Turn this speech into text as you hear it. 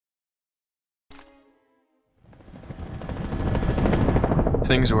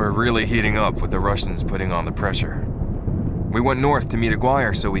Things were really heating up with the Russians putting on the pressure. We went north to meet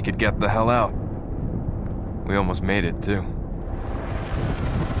Aguirre so we could get the hell out. We almost made it, too.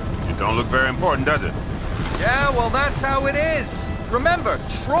 It don't look very important, does it? Yeah, well, that's how it is. Remember,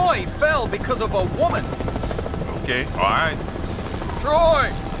 Troy fell because of a woman. Okay, all right.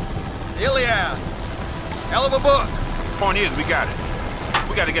 Troy! Iliad! Hell of a book. Point is, we got it.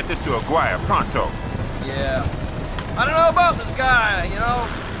 We gotta get this to Aguirre pronto. Yeah. I don't know about this guy, you know.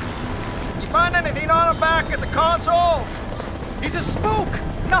 You find anything on him back at the console? He's a spook!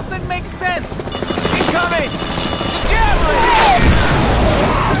 Nothing makes sense! Incoming! It's a javelin!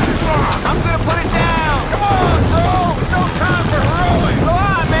 I'm gonna put it down! Come on, bro! There's no time for heroic! Come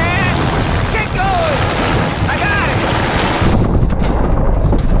on, man! Get going! I got it!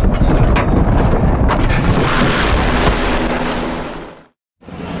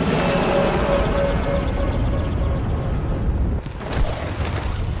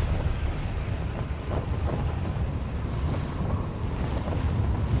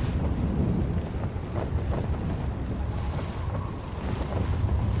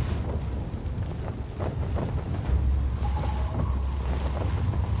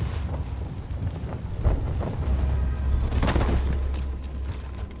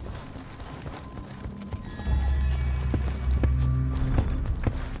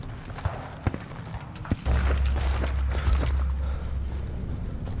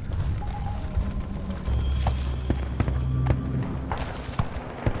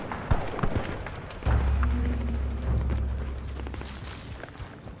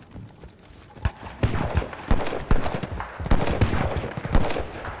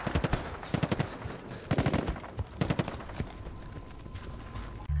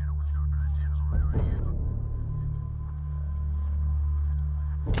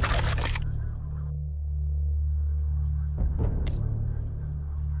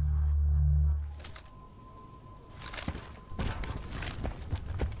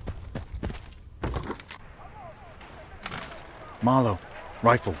 Marlowe,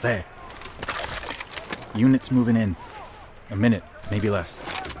 rifle, there. Units moving in. A minute, maybe less.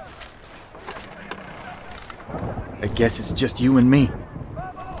 I guess it's just you and me.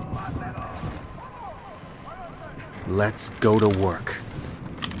 Let's go to work.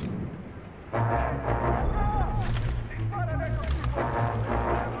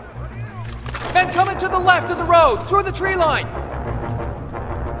 Men coming to the left of the road, through the tree line!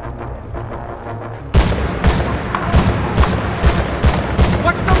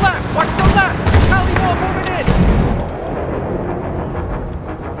 Watch the left! Watch the left! Collymore moving in!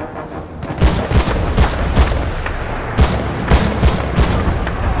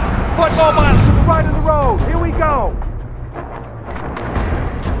 Foot mobile to the right of the road! Here we go!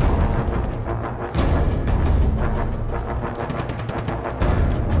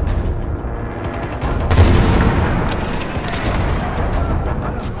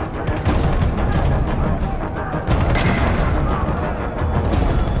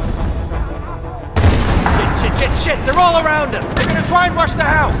 Shit, they're all around us! They're gonna try and rush the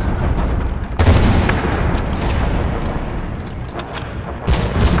house!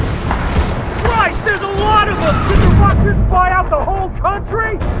 Christ, there's a lot of them! Did the Russians buy out the whole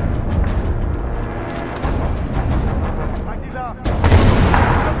country?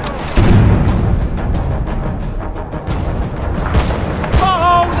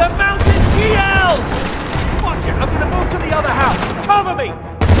 Uh-oh, the mounted GLs! Fuck it, I'm gonna move to the other house! Cover me!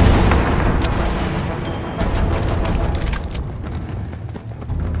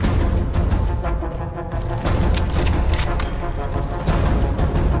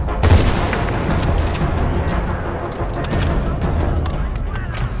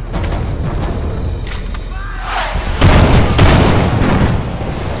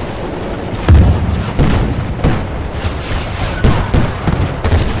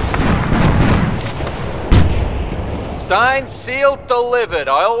 Signed, sealed, delivered.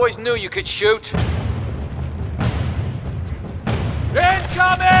 I always knew you could shoot.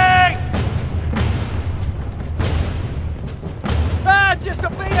 Incoming! Ah, just a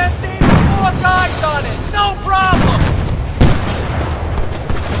BMD with 4 guys on it. No problem.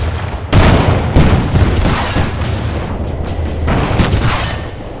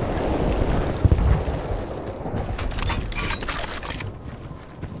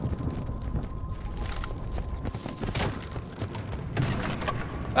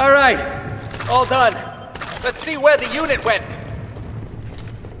 All right, all done. Let's see where the unit went.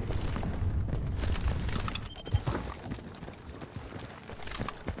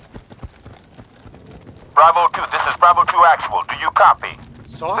 Bravo 2, this is Bravo 2 Actual. Do you copy?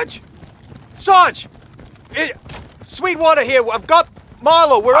 Sarge? Sarge! Sweetwater here. I've got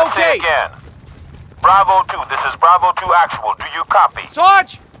Marlo, we're I say okay! again. Bravo 2, this is Bravo 2 Actual. Do you copy?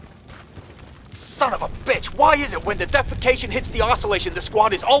 Sarge! Son of a bitch, why is it when the defecation hits the oscillation, the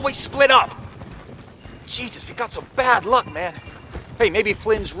squad is always split up? Jesus, we got some bad luck, man. Hey, maybe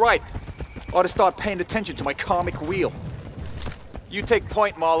Flynn's right. Ought to start paying attention to my comic wheel. You take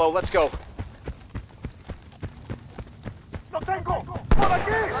point, Marlo. Let's go. ¡Lo tengo! ¡Por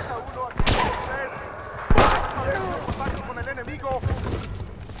aquí! ¡Contacto con el enemigo!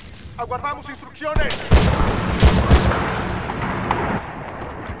 ¡Aguardamos instrucciones!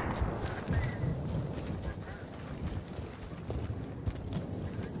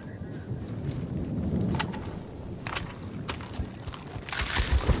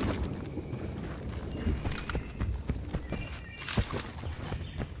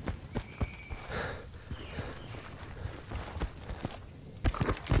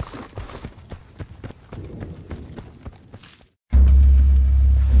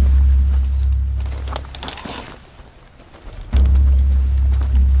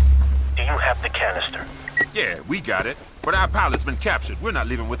 The canister. Yeah, we got it. But our pilot's been captured. We're not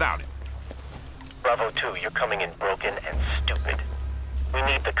leaving without it. Bravo 2, you're coming in broken and stupid. We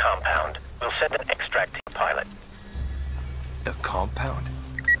need the compound. We'll send an extract to your pilot. The compound?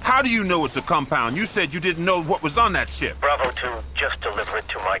 How do you know it's a compound? You said you didn't know what was on that ship. Bravo 2, just deliver it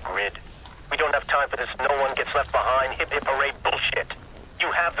to my grid. We don't have time for this no one gets left behind hip-hip hooray bullshit.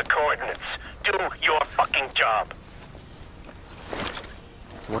 You have the coordinates. Do your fucking job.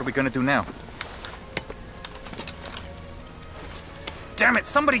 So what are we gonna do now? Damn it,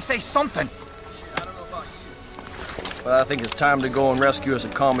 somebody say something! But I think it's time to go and rescue us a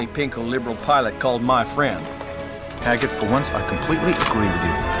commie pinko liberal pilot called My Friend. Haggard, for once, I completely agree with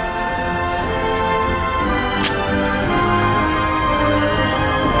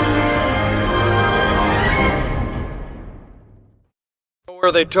you.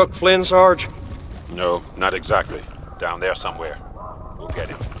 Where they took Flynn, Sarge? No, not exactly. Down there somewhere. We'll get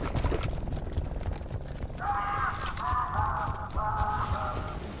him.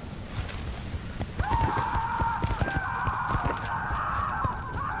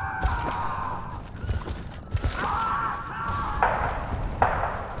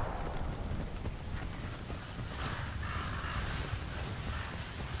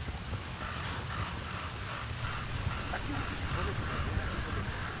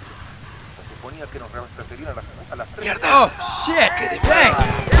 Oh, shit! Thanks!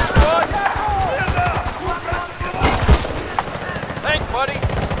 Thanks, buddy!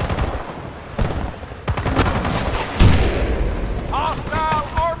 Hostile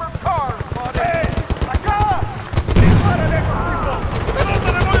armored cars, buddy! ¡Eh! ¡Acá! ¡Dispárale, tipo! ¿De dónde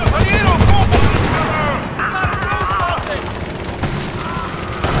demonios salieron, compa?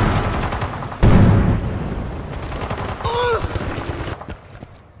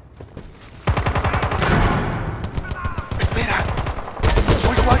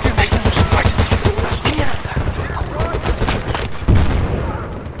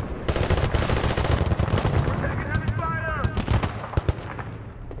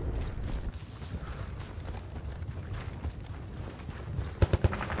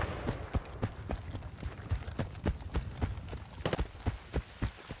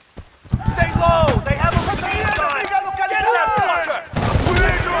 Stay low! They have a machine gun! Get that fucker!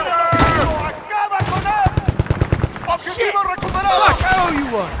 ¡Acaba con él! ¡Objetivo recuperado! Fuck, I owe you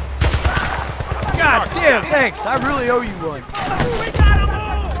one! God damn, thanks! I really owe you one. ¡We gotta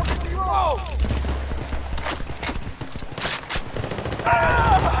move!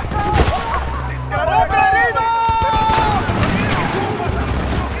 ¡Disparame herido!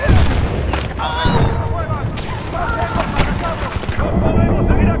 ¡No podemos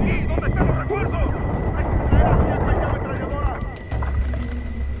seguir aquí! ¿Dónde están los refuerzos? ¡Hay que traer aquí esta llave ametralladora!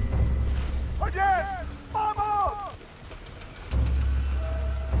 ¡Oye! ¡Vamos!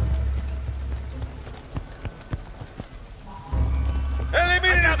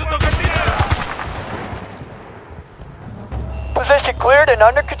 ¡Eliminen a su toquetilla! Position cleared and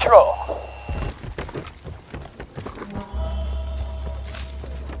under control.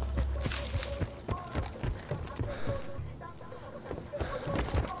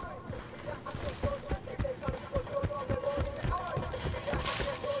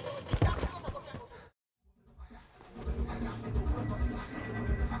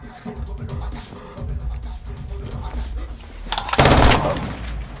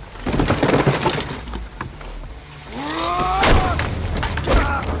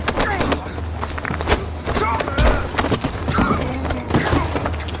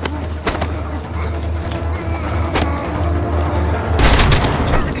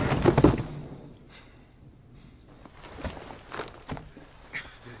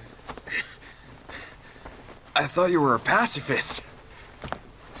 thought you were a pacifist.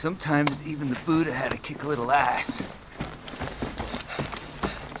 Sometimes even the Buddha had to kick a little ass.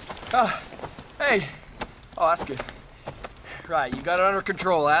 Hey. Oh, that's good. Right, you got it under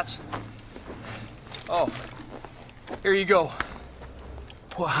control, that's. Oh. Here you go.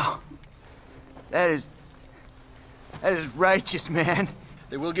 Wow. That is righteous, man.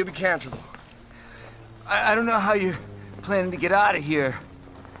 They will give you cancer, though. I don't know how you're planning to get out of here.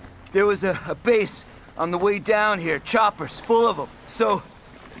 There was a base on the way down here, choppers, full of them. So...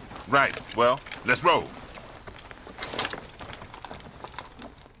 Right, well, let's roll.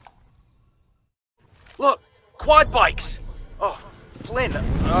 Look, quad bikes. Oh, Flynn,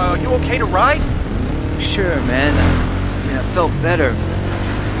 you okay to ride? Sure, man. I mean, I felt better.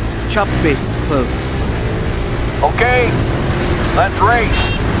 Chopper base is close. Okay, let's race.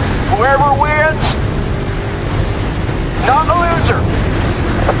 Whoever wins, not a loser.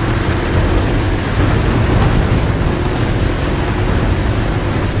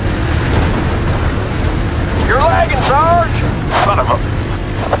 You're lagging, Sarge! Son of a...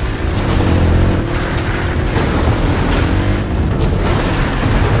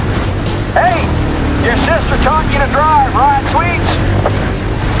 Hey! Your sister taught you to drive, right, Sweets?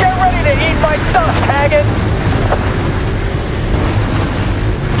 Get ready to eat my dust, Haggett!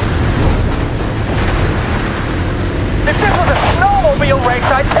 If this was a snowmobile race,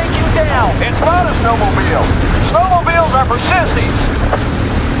 I'd take you down! It's not a snowmobile! Snowmobiles are for sissies!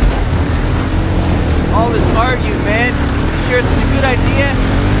 All this arguing, man. You sure it's such a good idea?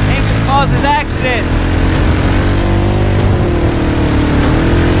 Ain't gonna cause an accident.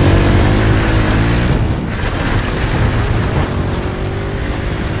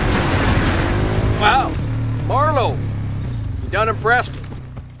 Wow. Marlowe, you done impressed me.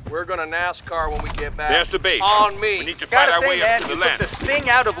 We're gonna NASCAR when we get back. There's the base. On me. We need to fight our way up to the land. The sting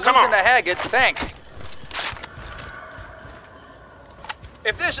out of Come losing on. to Haggett. Thanks.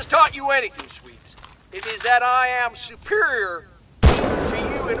 If this has taught you anything, Sweets, it is that I am superior to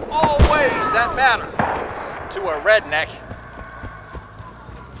you in all ways that matter. To a redneck.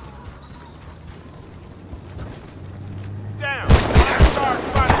 Down.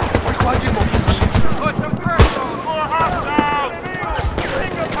 Put the pressure on. More hostiles.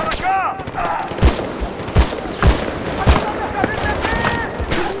 Venga para acá.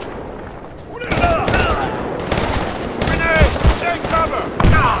 Grenade. Take cover.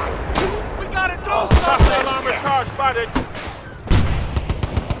 We gotta do something. Armored car spotted.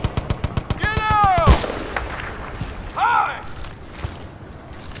 Get out. Hi.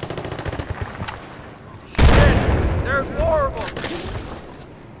 Shit. There's more of them.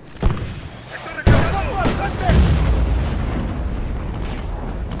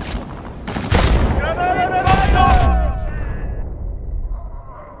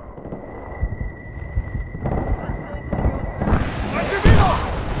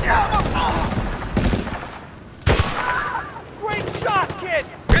 Great shot, kid!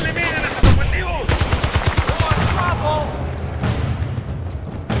 Eliminen a los objetivos! Go on, Bravo!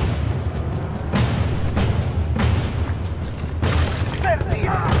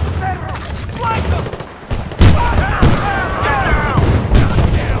 Flank them! Get down!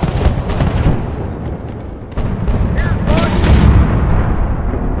 Here's one!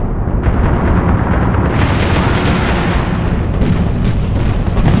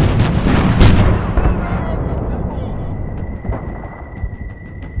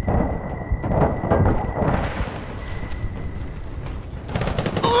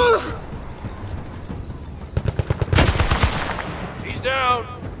 He's down.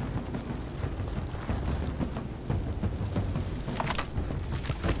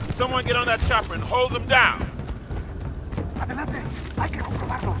 Someone get on that chopper and hold them down.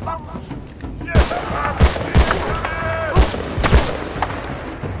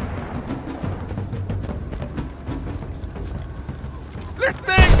 ¡Les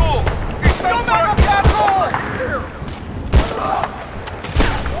tengo! ¡Están para acá!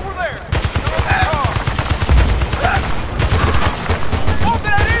 Over there!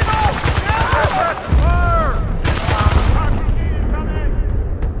 ¡Open it,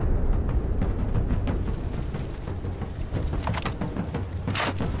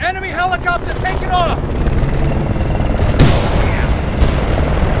 Enemy helicopter taking off!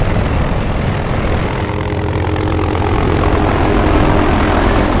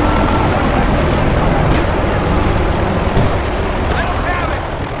 I don't have it!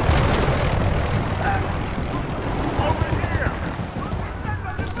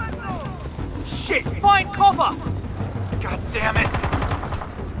 Shit! Find cover! God damn it!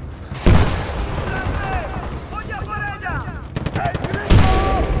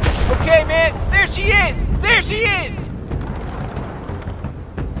 Okay, man. There she is.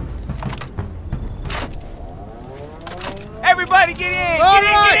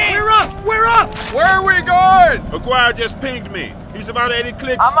 Where are we going? McGuire just pinged me. He's about 80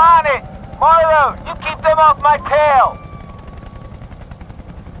 clicks. I'm on it. Marlo, you keep them off my tail.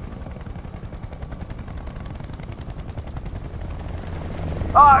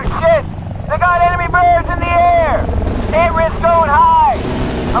 Oh, shit! They got enemy birds in the air! Can't risk going high!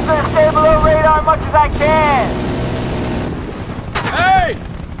 I'm gonna stay below radar as much as I can! Hey!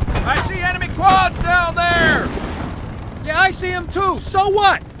 I see enemy quads down there! Yeah, I see them too. So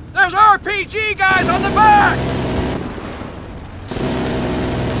what? There's RPG guys on the back!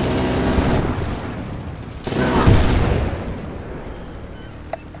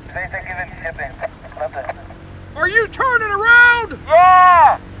 Are you turning around?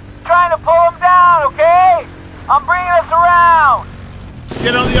 Yeah! Trying to pull them down, okay? I'm bringing us around!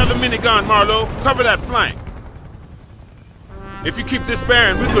 Get on the other minigun, Marlo. Cover that flank. If you keep this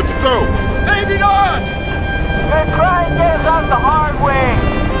bearing, we're good to go. Maybe not! They're trying to get us out the hard way!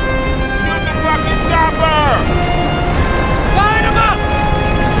 Shoot the fucking chopper! Line them up!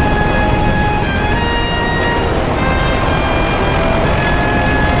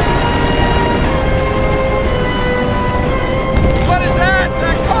 What is that?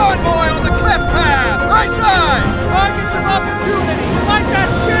 That convoy on the cliff path! Right side! Targets of opportunity! Light that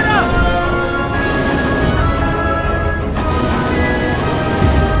shit up!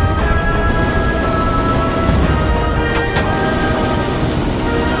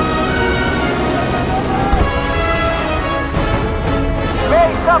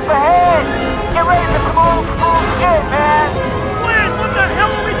 Base up ahead! Get ready to smooth shit, man! Glenn, what the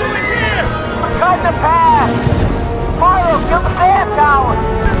hell are we doing here? We're cutting the path! Marlo, kill the sand tower!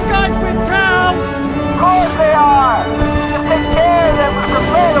 This guy's with towels! Of course they are! Just take care of them with the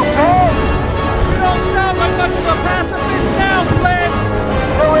blade, okay? You don't sound like much of a pacifist now, Glenn!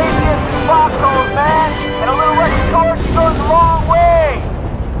 No atheists and foxholes, man! And a little Russian torch goes a long way!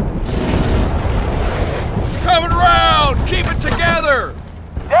 Coming around! Keep it together!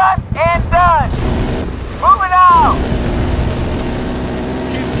 Done and done! Moving out!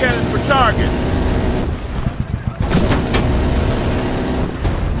 Keep scanning for targets.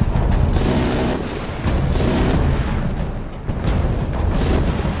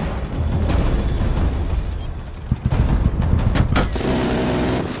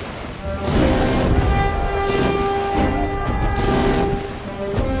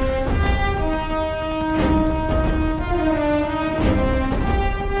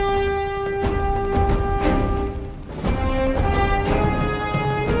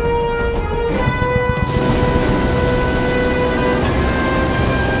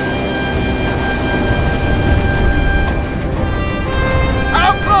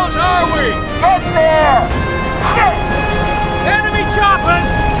 Get there! Shit! Enemy choppers!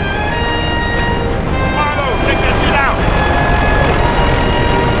 Marlo, take that shit out!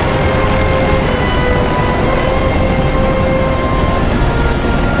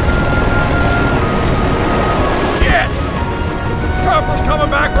 Shit! Chopper's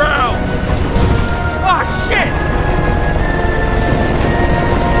coming back round! Ah, shit!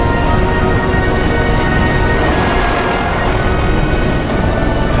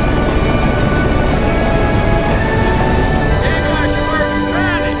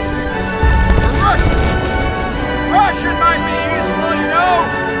 Russian might be useful, you know.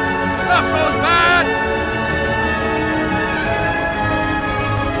 Stuff goes bad.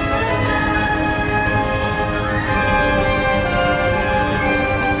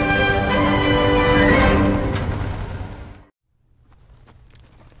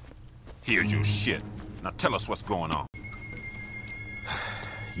 Here's your shit. Now tell us what's going on.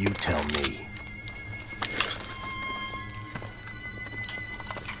 You tell me.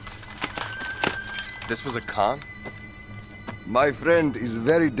 This was a con? My friend is a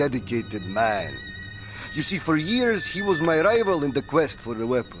very dedicated man. You see, for years he was my rival in the quest for the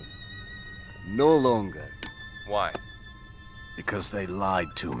weapon. No longer. Why? Because they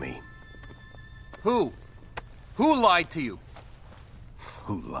lied to me. Who? Who lied to you?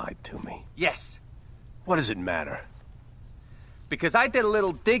 Who lied to me? Yes. What does it matter? Because I did a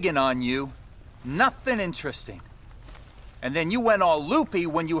little digging on you. Nothing interesting. And then you went all loopy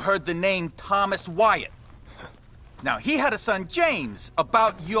when you heard the name Thomas Wyatt. Now, he had a son, James,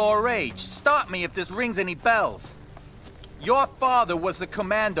 about your age. Stop me if this rings any bells. Your father was the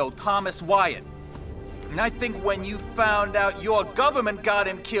commando, Thomas Wyatt. And I think when you found out your government got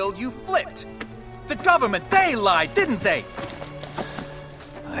him killed, you flipped. The government, they lied, didn't they?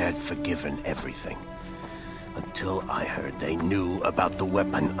 I had forgiven everything. Until I heard they knew about the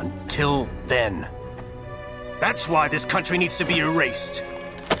weapon. Until then. That's why this country needs to be erased.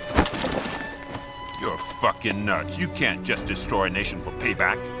 You're fucking nuts. You can't just destroy a nation for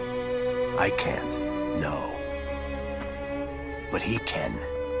payback. I can't, no. But he can.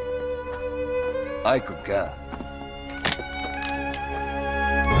 I concur.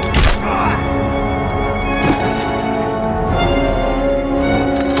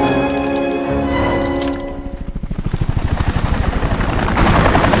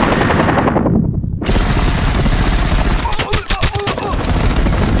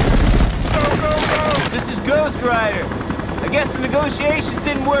 This is Ghost Rider. I guess the negotiations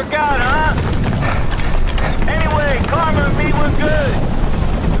didn't work out, huh? Anyway, Karma and me were good.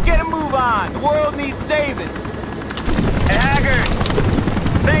 So get a move on. The world needs saving. Hey, Haggard,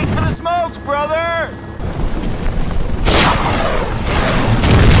 thanks for the smokes, brother!